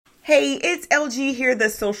Hey, it's LG here, the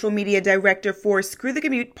social media director for Screw the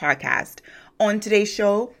Commute podcast. On today's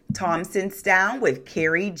show, Tom sits down with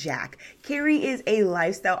Cary Jack. Cary is a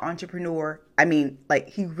lifestyle entrepreneur.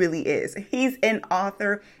 He really is. He's an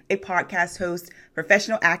author, a podcast host,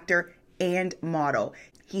 professional actor, and model.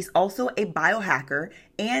 He's also a biohacker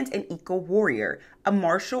and an eco-warrior, a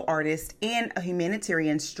martial artist, and a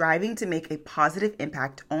humanitarian striving to make a positive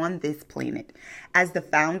impact on this planet. As the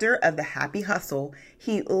founder of The Happy Hustle,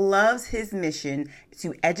 he loves his mission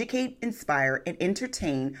to educate, inspire, and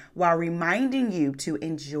entertain while reminding you to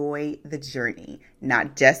enjoy the journey,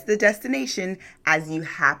 not just the destination, as you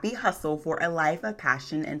happy hustle for a life of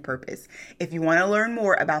passion and purpose. If you want to learn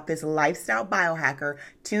more about this lifestyle biohacker,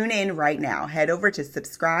 tune in right now. Head over to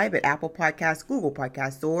subscribe at Apple Podcasts, Google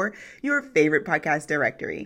Podcasts, or your favorite podcast directory.